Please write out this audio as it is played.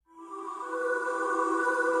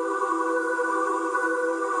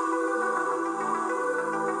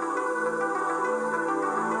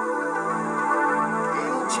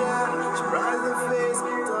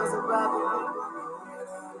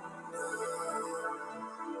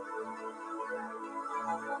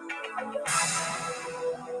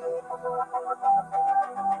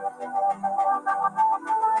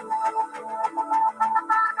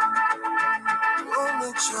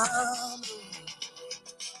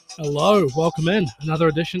Hello, welcome in another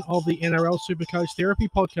edition of the NRL Supercoach Therapy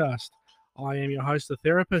Podcast. I am your host, the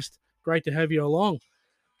therapist. Great to have you along.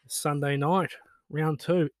 Sunday night, round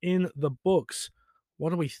 2 in the books. What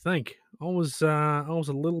do we think? I was a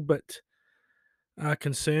little bit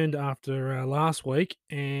concerned after last week,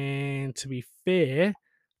 and to be fair,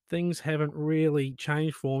 things haven't really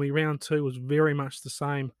changed for me. Round 2 was very much the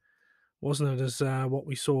same, wasn't it, as what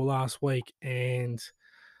we saw last week? And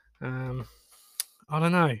I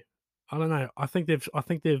don't know. I think they've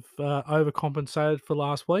overcompensated for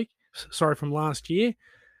last week. Sorry, from last year,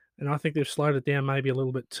 and I think they've slowed it down maybe a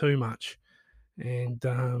little bit too much. And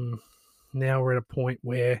now we're at a point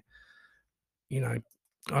where,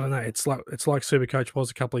 I don't know. It's like Supercoach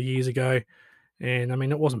was a couple of years ago, and I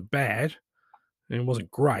mean it wasn't bad, and it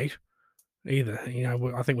wasn't great either.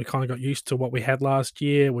 I think we kind of got used to what we had last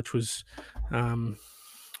year, which was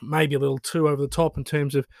maybe a little too over the top in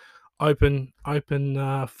terms of open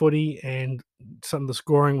footy, and some of the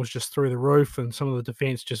scoring was just through the roof, and some of the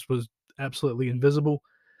defense just was absolutely invisible.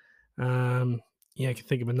 You can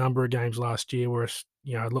think of a number of games last year where it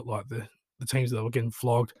looked like the teams that were getting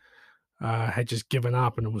flogged had just given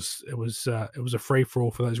up, and it was a free for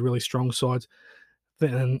all for those really strong sides.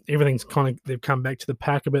 And everything's they've come back to the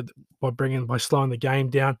pack a bit by slowing the game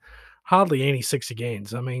down. Hardly any 6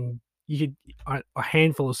 agains. I mean, you could a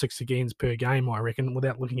handful of 6 agains per game, I reckon,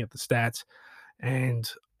 without looking at the stats,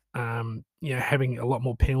 and having a lot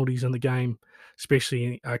more penalties in the game,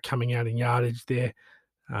 especially coming out in yardage there,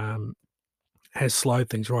 has slowed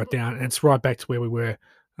things right down, and it's right back to where we were,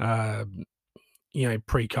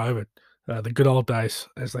 pre-COVID, the good old days,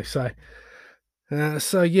 as they say.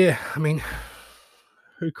 So yeah, I mean,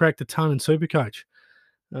 who cracked a ton in Supercoach?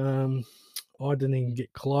 I didn't even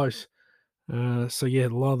get close. So yeah, a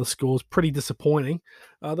lot of the scores pretty disappointing.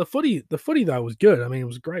 The footy though was good. I mean, it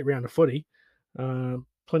was a great round of footy.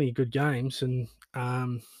 Plenty of good games, and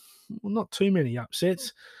not too many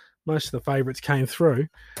upsets. Most of the favourites came through,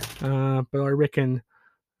 but I reckon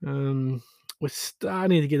we're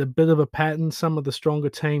starting to get a bit of a pattern. Some of the stronger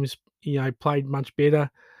teams, played much better.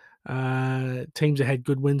 Teams that had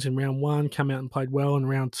good wins in round 1 come out and played well in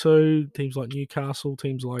round 2. Teams like Newcastle,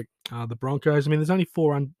 teams like the Broncos. I mean, there's only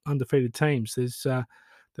 4 undefeated teams. There's the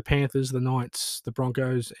Panthers, the Knights, the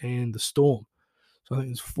Broncos, and the Storm. So I think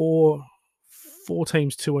there's four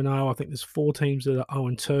teams 2-0. I think there's 4 teams that are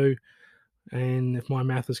 0-2. And if my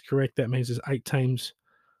math is correct, that means there's 8 teams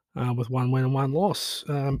with 1 win and 1 loss.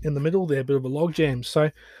 In the middle, they're a bit of a logjam. So,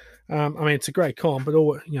 I mean, it's a great comp, but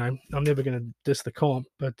I'm never going to diss the comp.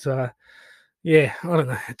 But yeah, I don't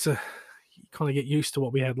know. You kind of get used to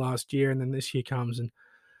what we had last year, and then this year comes, and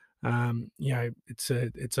it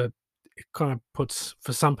kind of puts,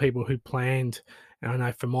 for some people who planned. And I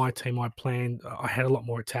know for my team, I had a lot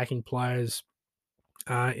more attacking players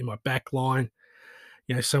in my back line.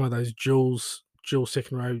 Some of those dual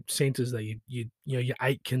second row centres that your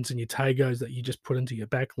Aitkins and your Tagos that you just put into your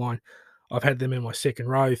back line. I've had them in my second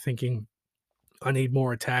row, thinking I need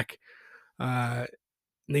more attack, in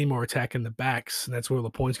the backs, and that's where all the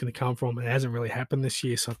points going to come from. It hasn't really happened this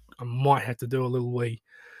year, so I might have to do a little wee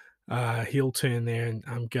heel turn there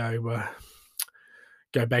and go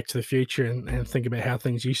back to the future and think about how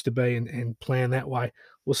things used to be and plan that way.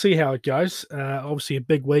 We'll see how it goes. Obviously, a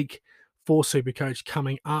big week for Supercoach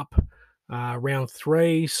coming up, round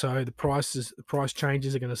 3. So the price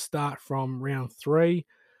changes are going to start from round 3.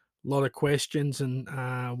 A lot of questions, and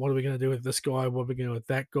what are we going to do with this guy? What are we going to do with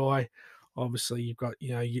that guy? Obviously, you've got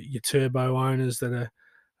your turbo owners that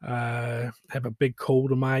are have a big call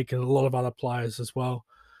to make, and a lot of other players as well.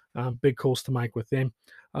 Big calls to make with them.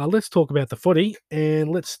 Let's talk about the footy,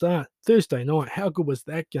 and let's start Thursday night. How good was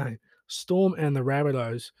that game? Storm and the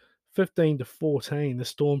Rabbitohs, 15-14. The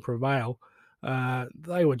Storm prevail.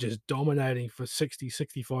 They were just dominating for 60,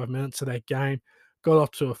 65 minutes of that game. Got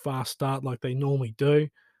off to a fast start like they normally do.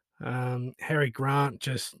 Harry Grant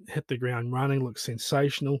just hit the ground running, looked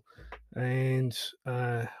sensational, and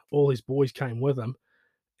all his boys came with him.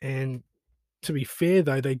 And to be fair,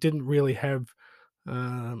 though, they didn't really have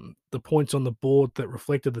the points on the board that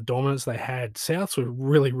reflected the dominance they had. Souths were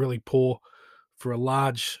really, really poor for a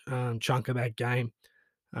large chunk of that game.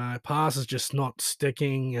 Passes just not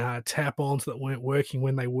sticking, tap-ons that weren't working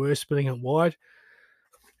when they were spinning it wide.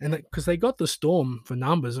 And because they got the Storm for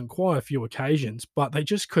numbers on quite a few occasions, but they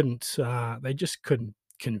just couldn't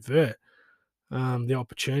convert the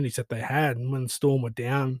opportunities that they had. And when the Storm were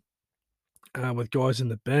down with guys in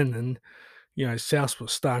the bin, and South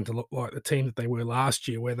was starting to look like the team that they were last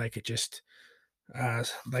year, where they could just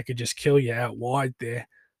kill you out wide there.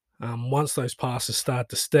 Once those passes start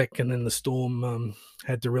to stick, and then the Storm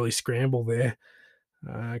had to really scramble there.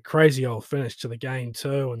 Crazy old finish to the game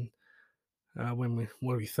too. And what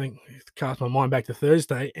do we think? Cast my mind back to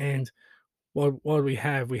Thursday, and what do we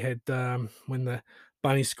have? We had when the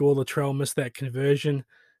Bunny scored, Latrell missed that conversion,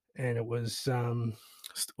 and it was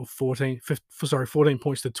 14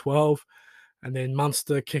 points to 12. And then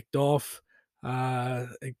Munster kicked off.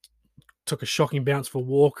 It took a shocking bounce for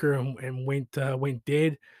Walker and went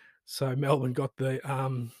dead. So Melbourne got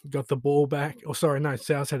the ball back. Or sorry, no,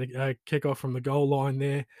 South had a kick off from the goal line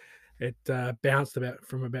there. It bounced about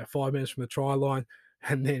 5 minutes from the try line,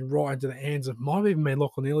 and then right into the hands of, might have even been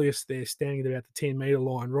Lachlan Ilias there, standing at about the 10-metre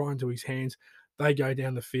line, right into his hands. They go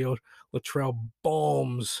down the field. Latrell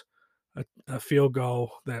bombs a field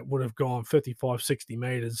goal that would have gone 55, 60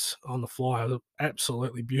 metres on the fly. It was an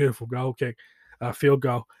absolutely beautiful goal kick, field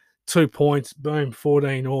goal. 2 points, boom,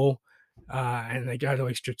 14 all, and they go to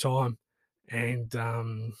extra time, and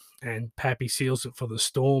Pappy seals it for the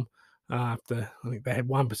Storm. After I think they had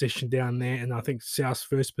one possession down there, and I think South's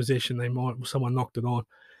first possession, someone knocked it on,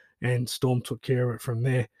 and Storm took care of it from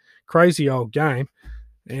there. Crazy old game.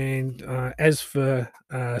 And as for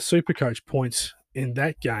Supercoach points in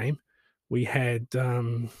that game, we had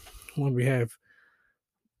what did we have?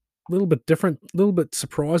 A little bit different, a little bit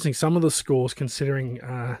surprising. Some of the scores, considering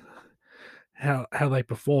how they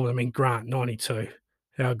performed. I mean, Grant 92,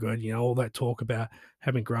 how good? All that talk about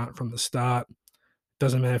having Grant from the start.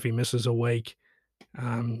 Doesn't matter if he misses a week.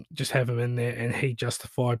 Just have him in there, and he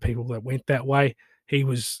justified people that went that way. He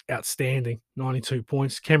was outstanding, 92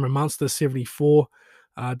 points. Cameron Munster, 74,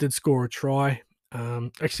 did score a try.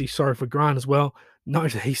 Actually, sorry for Grant as well.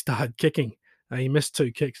 Note that he started kicking. He missed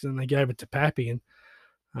 2 kicks, and they gave it to Pappy. And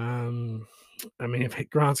I mean, if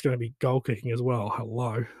Grant's going to be goal kicking as well,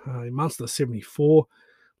 hello. Munster, 74,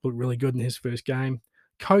 looked really good in his first game.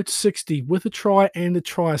 Coates, 60 with a try and a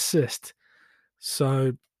try assist.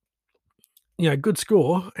 So, good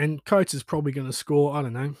score. And Coates is probably going to score, I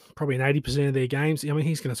don't know, probably in 80% of their games. I mean,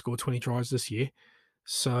 he's going to score 20 tries this year.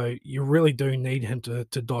 So you really do need him to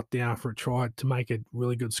dot down for a try to make a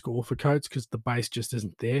really good score for Coates, because the base just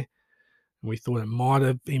isn't there. And we thought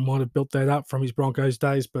he might have built that up from his Broncos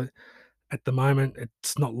days, but at the moment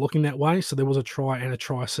it's not looking that way. So there was a try and a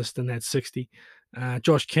try assist in that 60.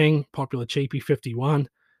 Josh King, popular cheapie, 51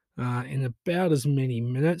 in about as many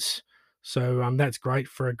minutes. So that's great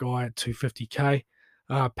for a guy at 250k.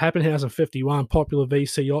 Pappenhausen, 51, popular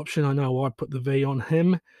VC option. I know I put the V on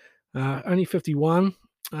him. Only 51,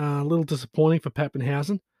 a little disappointing for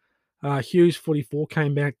Pappenhausen. Hughes, 44,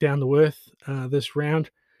 came back down to earth this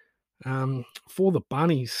round. For the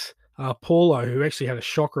Bunnies, Paulo, who actually had a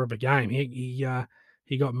shocker of a game, he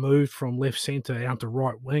got moved from left centre out to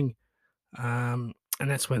right wing, and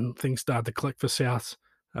that's when things started to click for South.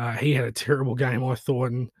 He had a terrible game, I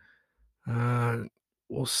thought, and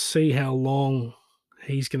we'll see how long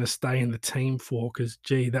he's going to stay in the team for, because,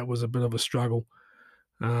 gee, that was a bit of a struggle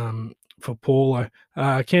for Paulo.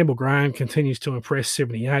 Campbell Graham continues to impress,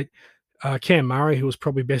 78. Cam Murray, who was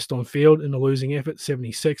probably best on field in the losing effort,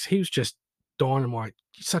 76. He was just dynamite.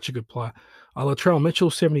 He's such a good player. Latrell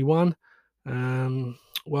Mitchell, 71.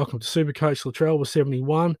 Welcome to Supercoach. Latrell was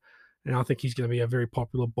 71, and I think he's going to be a very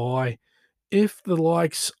popular buy. If the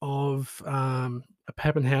likes of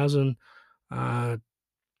Pappenhausen,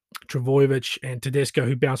 Travojevic, and Tedesco,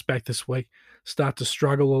 who bounced back this week, start to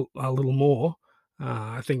struggle a little more,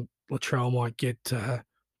 I think Latrell might get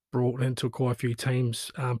brought into quite a few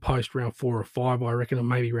teams post round 4 or 5, I reckon, or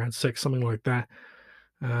maybe round 6, something like that.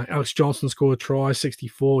 Alex Johnson scored a try,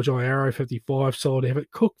 64. Jai Arrow, 55. Solid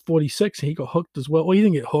effort. Cook, 46. He got hooked as well. Well, he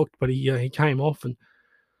didn't get hooked, but he came off,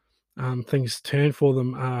 and things turned for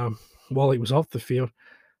them while he was off the field.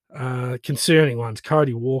 Concerning ones: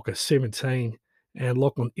 Cody Walker, 17, and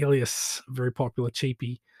Lachlan Ilias, very popular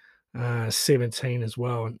cheapie, 17 as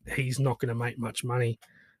well. And he's not going to make much money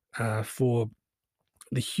for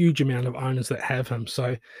the huge amount of owners that have him.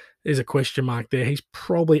 So there's a question mark there. He's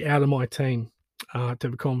probably out of my team. To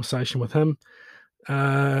have a conversation with him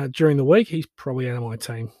during the week, he's probably out of my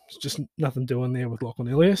team. It's just nothing doing there with Lachlan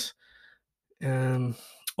Ilias.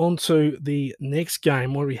 On to the next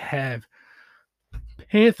game. What do we have?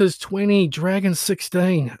 Panthers 20, Dragons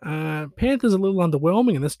 16. Panthers a little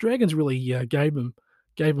underwhelming, and this Dragons really gave them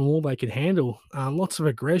all they could handle. Lots of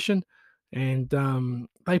aggression, and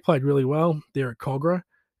they played really well there at Cogra,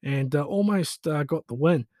 and almost got the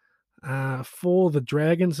win. For the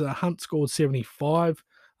Dragons, Hunt scored 75.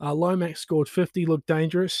 Lomax scored 50, looked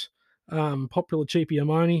dangerous. Popular Cheapy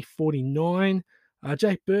Amoni, 49.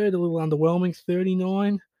 Jack Bird, a little underwhelming,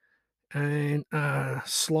 39. And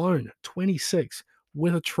Sloan, 26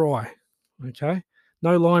 with a try. Okay.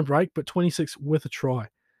 No line break, but 26 with a try.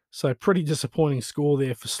 So pretty disappointing score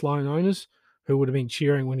there for Sloan owners who would have been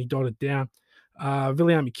cheering when he dotted down.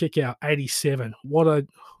 Viliami Kickout, 87. What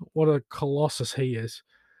a colossus he is.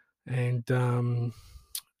 And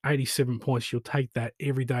 87 points, you'll take that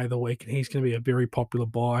every day of the week. And he's going to be a very popular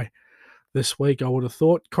buy this week, I would have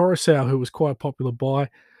thought. Coruscant, who was quite a popular buy,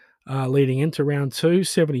 leading into round 2,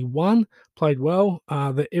 71, played well.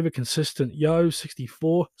 The ever consistent Yo,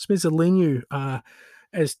 64. Spencer Lenu,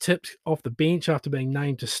 as tipped off the bench after being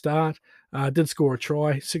named to start, did score a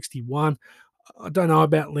try, 61. I don't know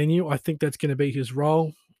about Lenu. I think that's going to be his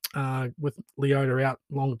role. With Leota out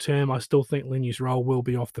long term, I still think Lenu's role will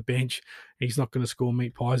be off the bench. He's not going to score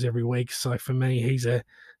meat pies every week. So for me, he's a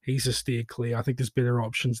steer clear. I think there's better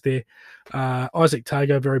options there. Isaac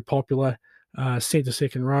Tago, very popular. Centre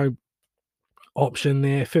second row option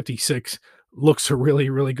there, 56. Looks a really,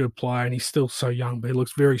 really good player, and he's still so young, but he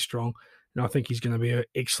looks very strong. And I think he's going to be an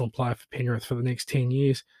excellent player for Penrith for the next 10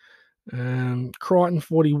 years. Crichton,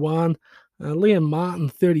 41. Liam Martin,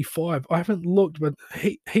 35. I haven't looked, but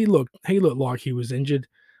he looked like he was injured.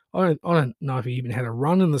 I don't know if he even had a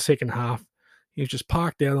run in the second half. He was just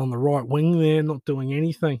parked out on the right wing there, not doing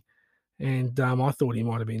anything. And I thought he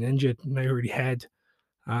might have been injured. They already had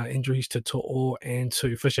injuries to To'o and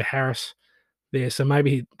to Fisher Harris there. So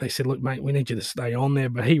maybe they said, look, mate, we need you to stay on there.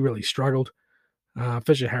 But he really struggled.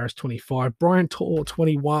 Fisher Harris, 25. Brian To'o,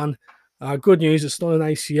 21. Good news, it's not an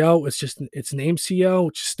ACL. It's an MCL,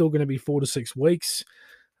 which is still going to be 4 to 6 weeks.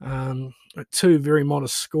 Two very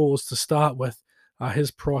modest scores to start with.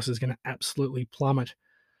 His price is going to absolutely plummet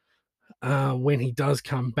when he does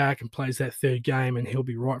come back and plays that third game, and he'll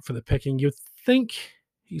be right for the picking. You'd think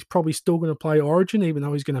he's probably still going to play Origin, even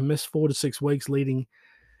though he's going to miss 4 to 6 weeks leading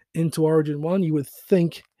into Origin 1. You would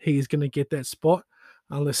think he's going to get that spot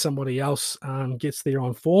unless somebody else gets there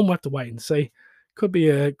on form. We'll have to wait and see. Could be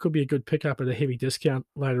a good pickup at a heavy discount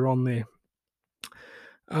later on there.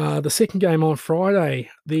 The second game on Friday,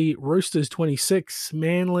 the Roosters 26,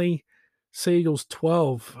 Manly Seagulls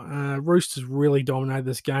 12. Roosters really dominated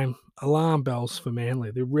this game. Alarm bells for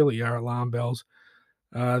Manly. There really are alarm bells.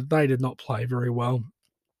 They did not play very well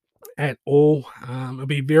at all. It'll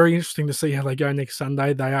be very interesting to see how they go next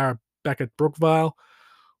Sunday. They are back at Brookvale,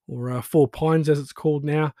 or Four Pines as it's called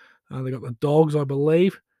now. They got the Dogs, I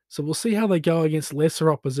believe. So we'll see how they go against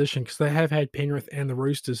lesser opposition, because they have had Penrith and the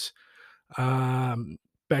Roosters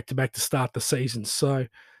back-to-back to start the season. So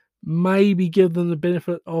maybe give them the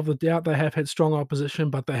benefit of the doubt. They have had strong opposition,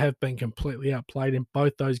 but they have been completely outplayed in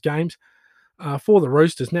both those games. For the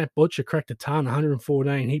Roosters, Nat Butcher cracked a ton,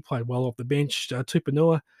 114. He played well off the bench.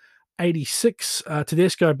 Tupanua, 86.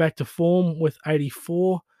 Tedesco back to form with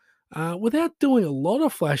 84. Without doing a lot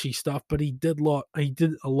of flashy stuff, but he did a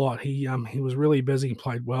lot. He was really busy and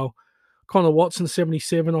played well. Connor Watson,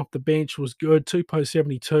 77 off the bench, was good. Tupou,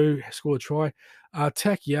 72, scored a try.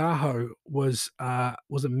 Takiaho was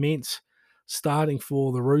immense, starting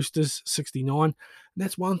for the Roosters, 69. And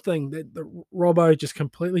that's one thing that the Robbo just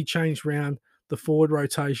completely changed around the forward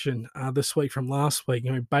rotation this week from last week.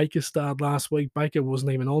 Baker started last week. Baker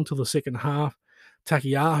wasn't even on till the second half.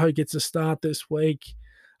 Takiaho gets a start this week.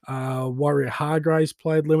 Warrior Hargraves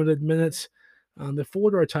played limited minutes. The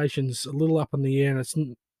forward rotation's a little up in the air, and it's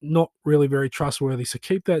not really very trustworthy. So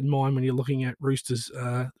keep that in mind when you're looking at Roosters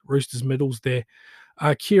middles there.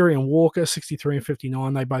 Keary and Walker, 63 and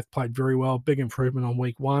 59. They both played very well. Big improvement on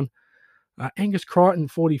week 1. Angus Crichton,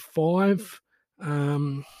 45.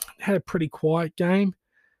 Had a pretty quiet game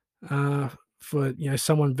for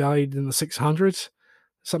someone valued in the 600s.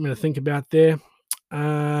 Something to think about there.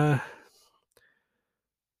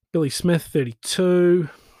 Billy Smith, 32.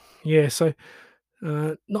 Yeah, so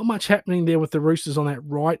not much happening there with the Roosters on that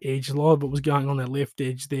right edge. A lot of it was going on that left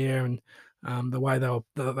edge there, and the way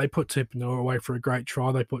they put Tupanua away for a great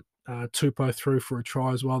try. They put Tupou through for a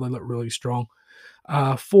try as well. They look really strong.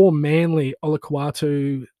 For Manly,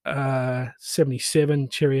 Olakwatu, 77,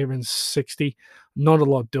 Cherry Evans, 60. Not a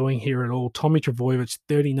lot doing here at all. Tommy Trbojevic,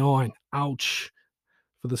 39. Ouch.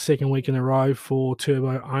 For the second week in a row for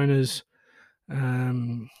Turbo owners.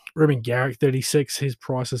 Ruben Garrick, 36. His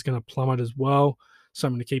price is going to plummet as well.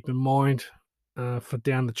 Something to keep in mind for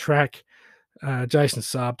down the track. Jason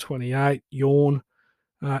Saab, 28. Yawn.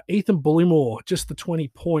 Ethan Bullymore, just the 20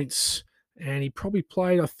 points. And he probably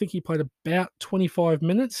played about 25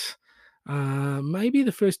 minutes. Maybe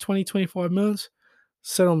the first 20, 25 minutes.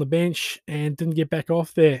 Sat on the bench and didn't get back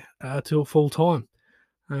off there till full time.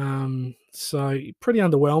 So pretty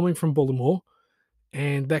underwhelming from Bullimore,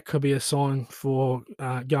 and that could be a sign for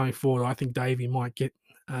going forward. I think Davey might get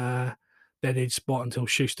that edge spot until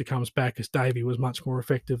Schuster comes back, as Davey was much more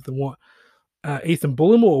effective than what Ethan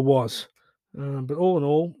Bullimore was. But all in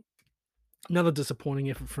all, another disappointing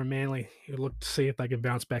effort from Manly. You look to see if they can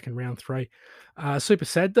bounce back in round 3. Super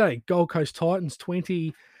sad day. Gold Coast Titans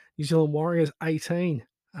 20, New Zealand Warriors 18.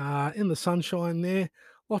 In the sunshine there.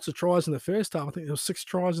 Lots of tries in the first half. I think there was 6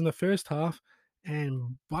 tries in the first half,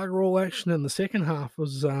 and bugger all action in the second half.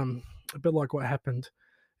 Was a bit like what happened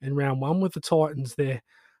in round 1 with the Titans there.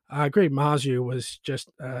 Greg Marzio was just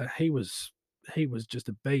he was just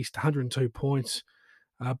a beast. 102 points.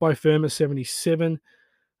 Bo Firma 77.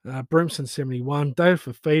 Brimson 71, Dave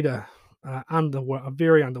Fafita a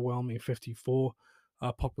very underwhelming 54,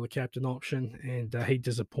 popular captain option, and he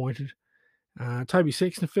disappointed. Toby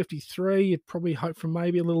Sexton 53, you'd probably hope for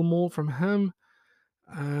maybe a little more from him.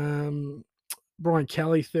 Brian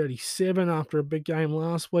Kelly 37 after a big game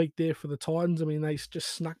last week there for the Titans. I mean, they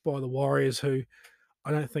just snuck by the Warriors, who I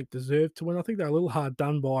don't think deserved to win. I think they're a little hard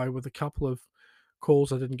done by with a couple of calls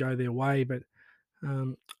that didn't go their way, but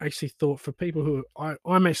I actually thought for people who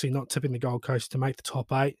I'm actually not tipping the Gold Coast to make the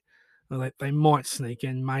top 8. They might sneak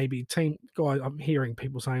in, maybe. Team guy, I'm hearing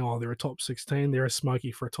people saying, "Oh, they're a top 16. They're a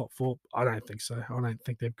smoky for a top 4." I don't think so. I don't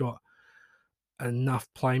think they've got enough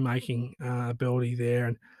playmaking ability there,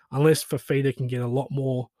 and unless Fafita can get a lot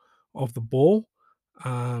more of the ball,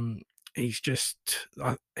 he's just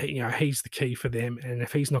he's the key for them. And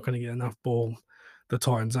if he's not going to get enough ball, the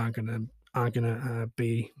Titans aren't going to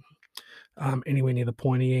be anywhere near the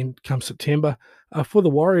pointy end come September. For the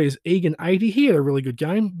Warriors, Egan 80. He had a really good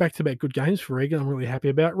game. Back-to-back good games for Egan. I'm really happy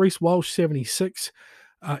about. Reece Walsh 76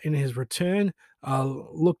 in his return.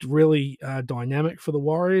 Looked really dynamic for the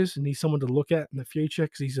Warriors, and he's someone to look at in the future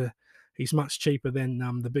because he's much cheaper than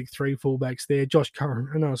the big 3 fullbacks there. Josh Curran,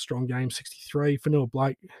 another strong game, 63. Fanua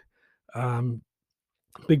Blake,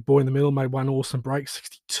 big boy in the middle, made one awesome break,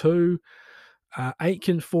 62.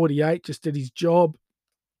 Aitken, 48, just did his job.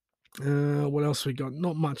 What else we got?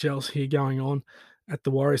 Not much else here going on at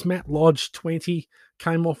the Warriors. Matt Lodge, 20,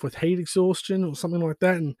 came off with heat exhaustion or something like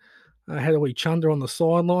that, and had a wee chunder on the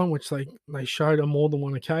sideline, which they showed on more than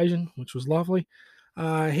one occasion, which was lovely.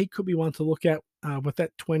 He could be one to look at with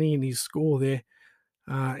that 20 in his score there,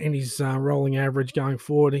 in his rolling average going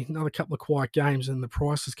forward. Another couple of quiet games, and the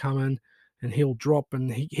prices come in, and he'll drop, and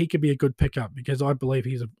he could be a good pickup because I believe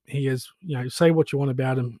he is. Say what you want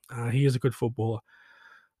about him, he is a good footballer.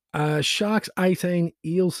 Sharks 18,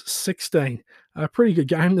 Eels 16. A pretty good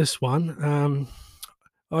game, this one.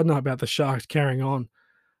 I don't know about the Sharks carrying on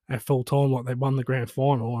at full time like they won the grand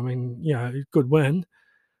final. I mean, good win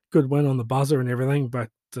on the buzzer and everything, but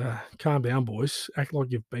calm down, boys. Act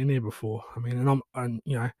like you've been there before. I mean, I'm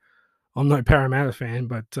no Parramatta fan,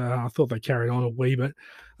 but I thought they carried on a wee bit.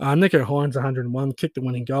 Nico Hines 101, kicked the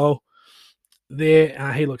winning goal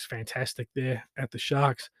there. He looks fantastic there at the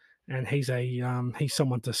Sharks, and he's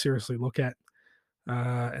someone to seriously look at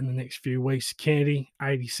in the next few weeks. Kennedy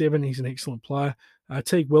 87, he's an excellent player.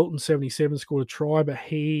 Teague Wilton 77 scored a try, but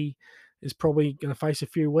he is probably going to face a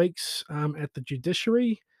few weeks at the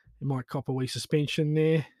judiciary. He might cop a wee suspension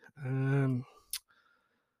there.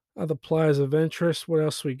 Other players of interest, what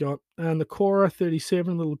else we got? Nakora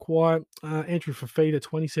 37, a little quiet. Andrew Fafita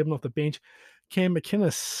 27 off the bench. Cam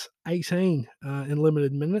McInnes 18 in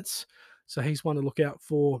limited minutes. So he's one to look out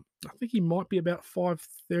for. I think he might be about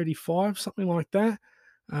 5.35, something like that.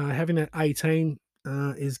 Having that 18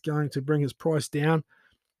 is going to bring his price down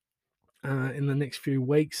in the next few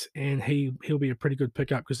weeks, and he'll be a pretty good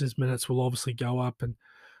pickup because his minutes will obviously go up, and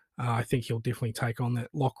I think he'll definitely take on that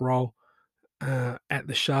lock role at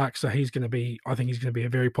the Sharks. So I think he's going to be a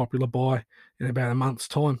very popular buy in about a month's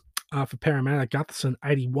time. For Parramatta, Gutherson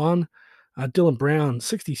 81. Dylan Brown,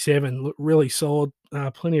 67, looked really solid.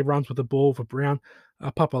 Plenty of runs with the ball for Brown.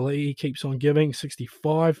 Papali'i keeps on giving,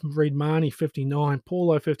 65. Reid Marnie, 59.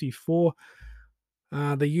 Paulo, 54.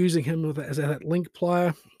 They're using him as that link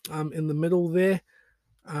player in the middle there.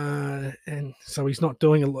 And so he's not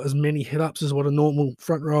doing as many hit-ups as what a normal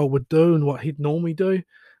front rower would do and what he'd normally do.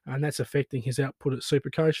 And that's affecting his output at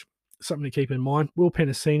Supercoach. Something to keep in mind. Will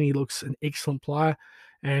Penasini looks an excellent player,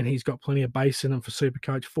 and he's got plenty of base in him for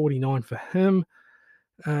Supercoach. 49 for him.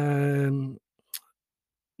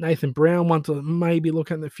 Nathan Brown, one to maybe look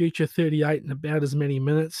at in the future. 38 and about as many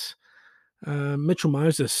minutes. Mitchell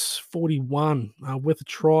Moses, 41 with a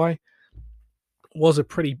try. Was a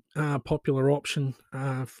pretty popular option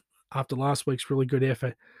after last week's really good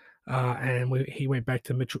effort. And he went back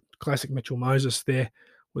to classic Mitchell Moses there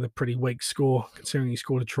with a pretty weak score considering he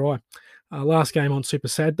scored a try. Last game on Super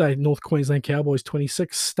Saturday, North Queensland Cowboys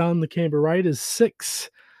 26 stunned the Canberra Raiders 6.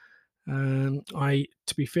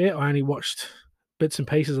 To be fair, I only watched bits and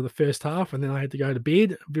pieces of the first half, and then I had to go to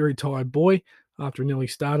bed. Very tired boy after a nearly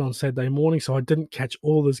start on Saturday morning, so I didn't catch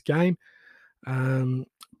all this game.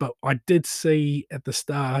 But I did see at the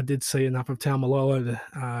start, I did see enough of Taumalolo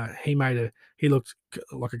that he looked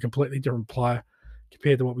like a completely different player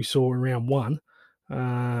compared to what we saw in round one.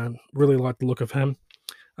 Really liked the look of him.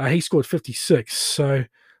 He scored 56, so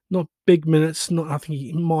not big minutes. I think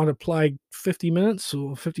he might have played 50 minutes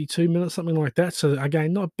or 52 minutes, something like that. So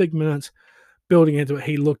again, not big minutes. Building into it,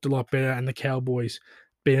 he looked a lot better, and the Cowboys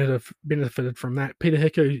benefited from that. Peter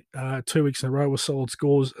Hiku, 2 weeks in a row with solid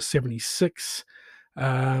scores, 76.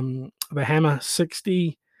 The Hammer,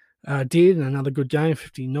 60. Did another good game,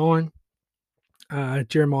 59.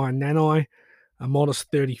 Jeremiah Nanai, a modest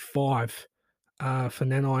 35 for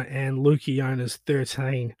Nanai, and Lukey Owners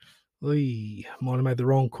 13. Might have made the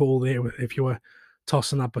wrong call there if you were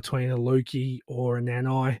tossing up between a Lukey or a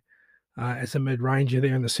Nanai. As a mid-ranger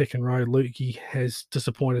there in the second row, Lukey has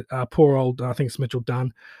disappointed. Poor old, I think it's Mitchell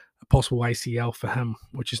Dunn, a possible ACL for him,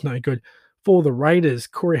 which is no good. For the Raiders,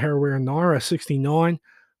 Corey Harawira-Naera, 69.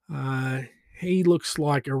 He looks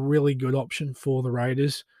like a really good option for the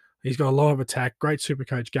Raiders. He's got a lot of attack, great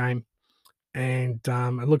Supercoach game, and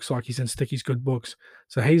it looks like he's in Sticky's good books.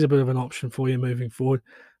 So he's a bit of an option for you moving forward.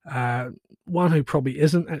 One who probably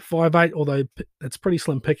isn't at 5'8", although it's pretty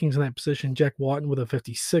slim pickings in that position, Jack Whiten with a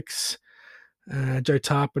 56. Joe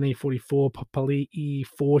Tarpany, 44. Papali'i,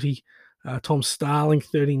 40. Tom Starling,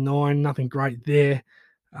 39. Nothing great there.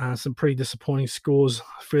 Some pretty disappointing scores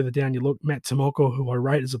further down you look. Matt Tomoko, who I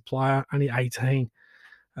rate as a player, only 18.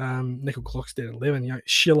 Nickel Clockstead, 11.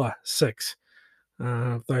 Schiller, 6.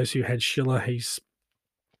 Those who had Schiller, he's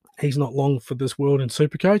not long for this world in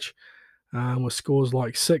Supercoach. With scores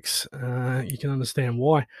like 6, you can understand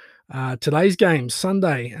why. Today's game,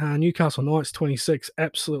 Sunday, Newcastle Knights 26,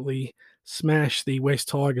 absolutely smashed the West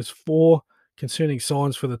Tigers 4. Concerning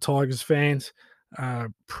signs for the Tigers fans,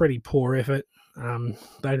 pretty poor effort.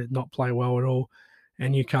 They did not play well at all,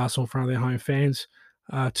 and Newcastle in front of their home fans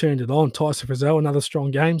turned it on. Tyson Frizzell, another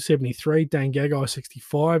strong game, 73. Dane Gagai,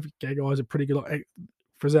 65. Gagai is a pretty good.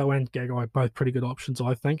 Frizzell and Gagai both pretty good options,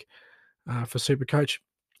 I think, for Supercoach.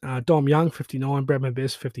 Dom Young, 59. Bradman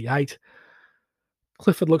Best, 58.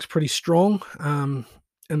 Clifford looks pretty strong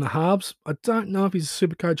in the halves. I don't know if he's a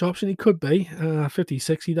Supercoach option. He could be.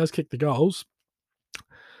 56. He does kick the goals.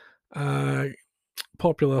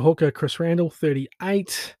 Popular hooker, Chris Randall,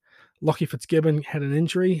 38. Lockie Fitzgibbon had an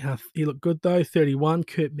injury. He looked good, though, 31.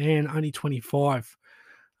 Kurt Mann, only 25.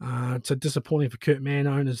 So disappointing for Kurt Mann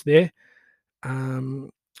owners there.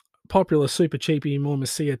 Popular super cheapie,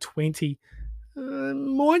 Moimasia, 20.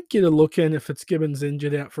 Might get a look in if Fitzgibbon's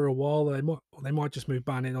injured out for a while. They might just move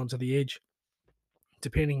Barnett onto the edge,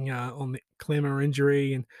 depending on the Clemmer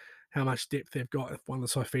injury and how much depth they've got. If one of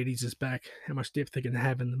the Saifides is back, how much depth they can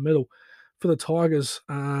have in the middle. For the Tigers,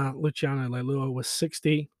 Luciano Leilua was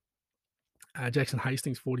 60. Jackson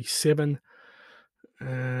Hastings, 47.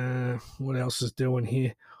 What else is doing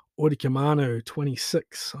here? Odi Kamano,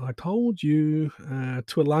 26. I told you.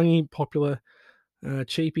 Tuolangi, popular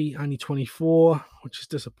cheapie, only 24, which is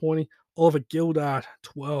disappointing. Oliver Gildart,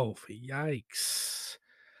 12. Yikes.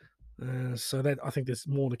 So that I think there's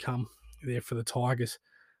more to come there for the Tigers.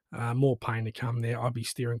 More pain to come there. I'd be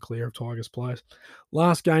steering clear of Tigers players.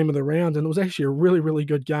 Last game of the round, and it was actually a really, really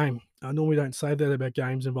good game. I normally don't say that about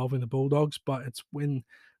games involving the Bulldogs, but it's when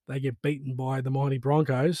they get beaten by the mighty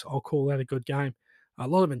Broncos, I'll call that a good game. A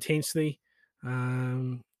lot of intensity,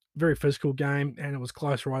 very physical game, and it was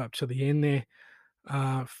close right up to the end there.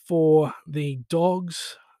 For the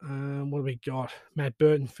Dogs, what have we got? Matt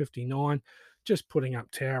Burton, 59, just putting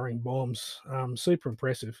up towering bombs. Super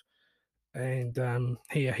impressive. And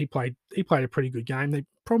he played a pretty good game. They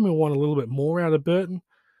probably want a little bit more out of Burton.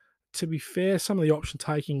 To be fair, some of the option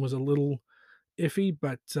taking was a little iffy,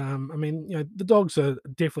 but the Dogs are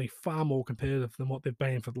definitely far more competitive than what they've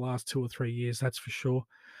been for the last 2 or 3 years. That's for sure.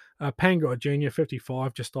 Pangai Jr.,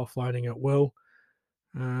 55, just offloading at will.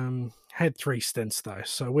 Had 3 stints though,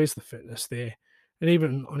 so where's the fitness there? And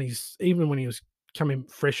even when he was coming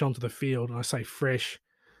fresh onto the field, and I say fresh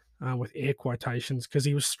with air quotations, because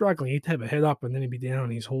he was struggling. He'd have a head up and then he'd be down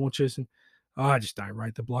on his haunches, and I just don't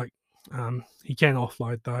rate the bloke. He can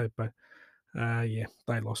offload though, but yeah,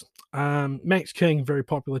 they lost. Max King, very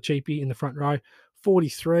popular cheapie in the front row,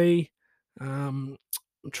 43. I'm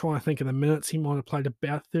trying to think of the minutes. He might have played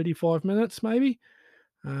about 35 minutes, maybe.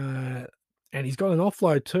 And he's got an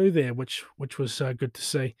offload too there, which was good to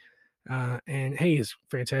see. and he is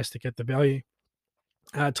fantastic at the value.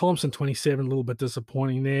 Thompson, 27, a little bit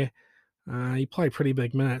disappointing there. He played pretty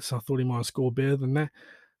big minutes. I thought he might have scored better than that.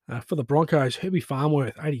 For the Broncos, Herbie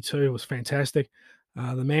Farmworth, 82, was fantastic.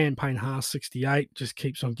 The man, Payne Haas, 68, just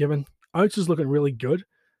keeps on giving. Oates is looking really good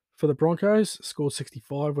for the Broncos. Scored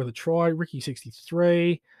 65 with a try. Ricky,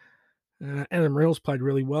 63. Adam Reynolds played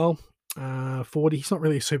really well. 40. He's not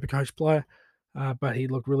really a super coach player, but he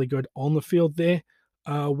looked really good on the field there.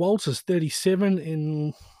 Walters, 37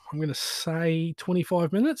 in, I'm going to say,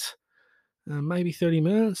 25 minutes. Maybe 30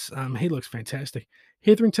 minutes. He looks fantastic.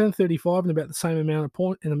 Hetherington, 35 in about the same amount of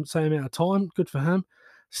point in the same amount of time. Good for him.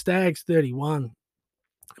 Staggs, 31.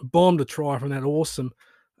 Bombed a try from that awesome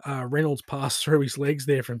Reynolds pass through his legs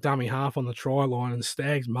there from dummy half on the try line, and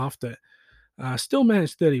Staggs muffed it. Still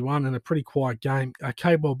managed 31 in a pretty quiet game.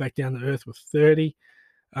 K-Ball back down to earth with 30.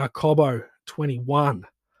 Cobbo, 21.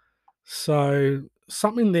 So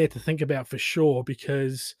something there to think about for sure,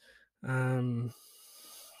 because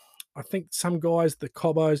I think some guys, the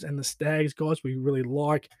Cobbos and the Stags guys, we really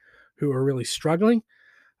like, who are really struggling.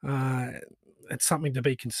 It's something to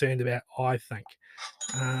be concerned about, I think.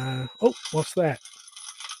 Oh, what's that?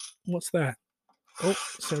 What's that? Oh,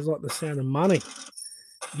 sounds like the sound of money.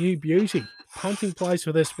 You beauty. Punting plays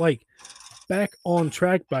for this week. Back on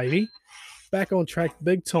track, baby. Back on track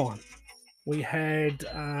big time. We had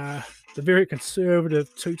the very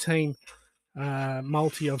conservative two-team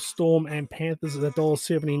multi of Storm and Panthers at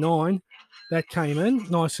 $1.79. That came in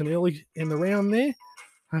nice and early in the round there.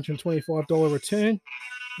 $125 return.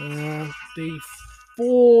 The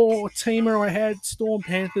four-teamer I had, Storm,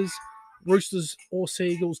 Panthers, Roosters or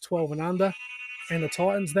Seagulls, 12 and under. And the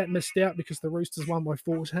Titans, that missed out because the Roosters won by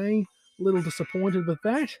 14. A little disappointed with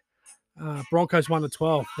that. Broncos won to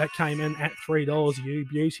 12. That came in at $3, you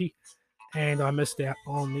beauty. And I missed out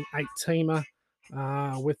on the 8-teamer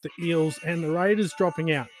with the Eels and the Raiders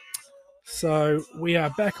dropping out. So we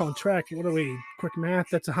are back on track. What are we? Quick math.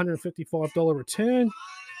 That's a $155 return.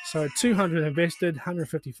 So 200 invested,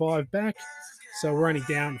 155 back. So we're only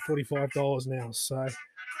down $45 now. So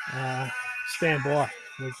stand by.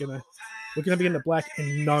 We're gonna be in the black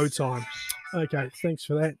in no time. Okay, thanks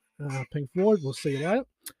for that, Pink Floyd. We'll see you later.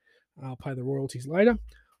 I'll pay the royalties later.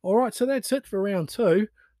 All right, so that's it for round two.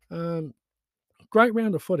 Great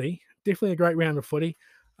round of footy. Definitely a great round of footy.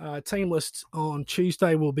 Team lists on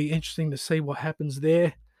Tuesday will be interesting to see what happens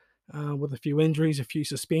there with a few injuries, a few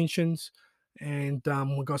suspensions, and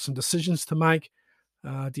we've got some decisions to make.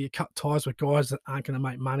 Do you cut ties with guys that aren't going to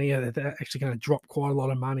make money, or they're actually going to drop quite a lot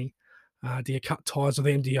of money? Do you cut ties with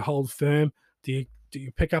them? Do you hold firm? Do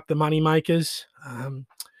you pick up the money makers?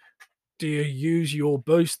 Do you use your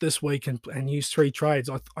boost this week and use 3 trades?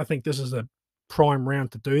 I think this is a prime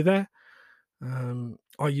round to do that.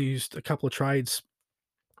 I used a couple of trades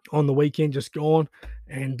on the weekend just gone,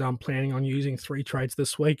 and I'm planning on using 3 trades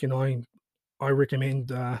this week, and I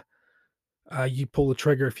recommend you pull the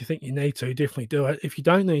trigger if you think you need to. Definitely do it. If you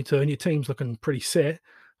don't need to and your team's looking pretty set,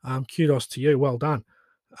 kudos to you. Well done.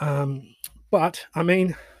 But I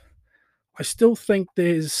mean, I still think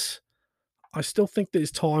there's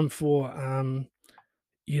time for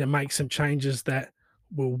you to make some changes that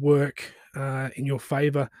will work in your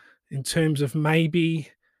favor in terms of maybe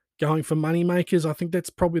going for money makers. I think that's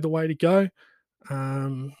probably the way to go.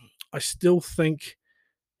 I still think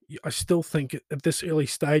at this early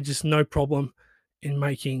stage, there's no problem in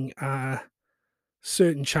making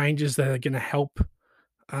certain changes that are going to help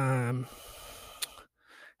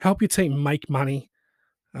your team make money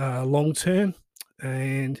long term,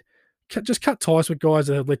 and just cut ties with guys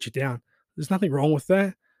that have let you down. There's nothing wrong with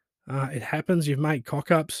that. It happens. You've made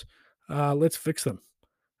cock-ups. Let's fix them.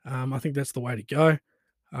 I think that's the way to go.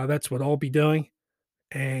 That's what I'll be doing.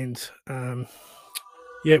 And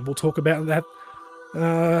yeah, we'll talk about that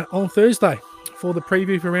on Thursday for the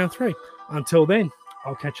preview for round 3. Until then,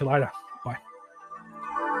 I'll catch you later. Bye.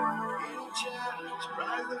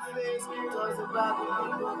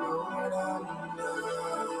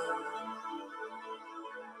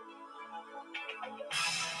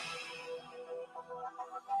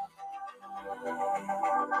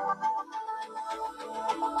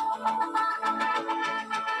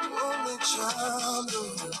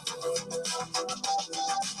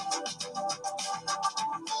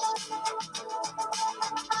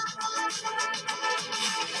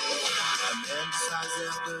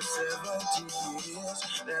 After 70 years,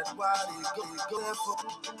 that's why he go for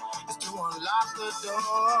is to unlock the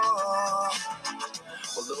door.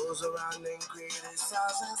 For those around them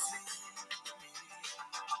criticize and see.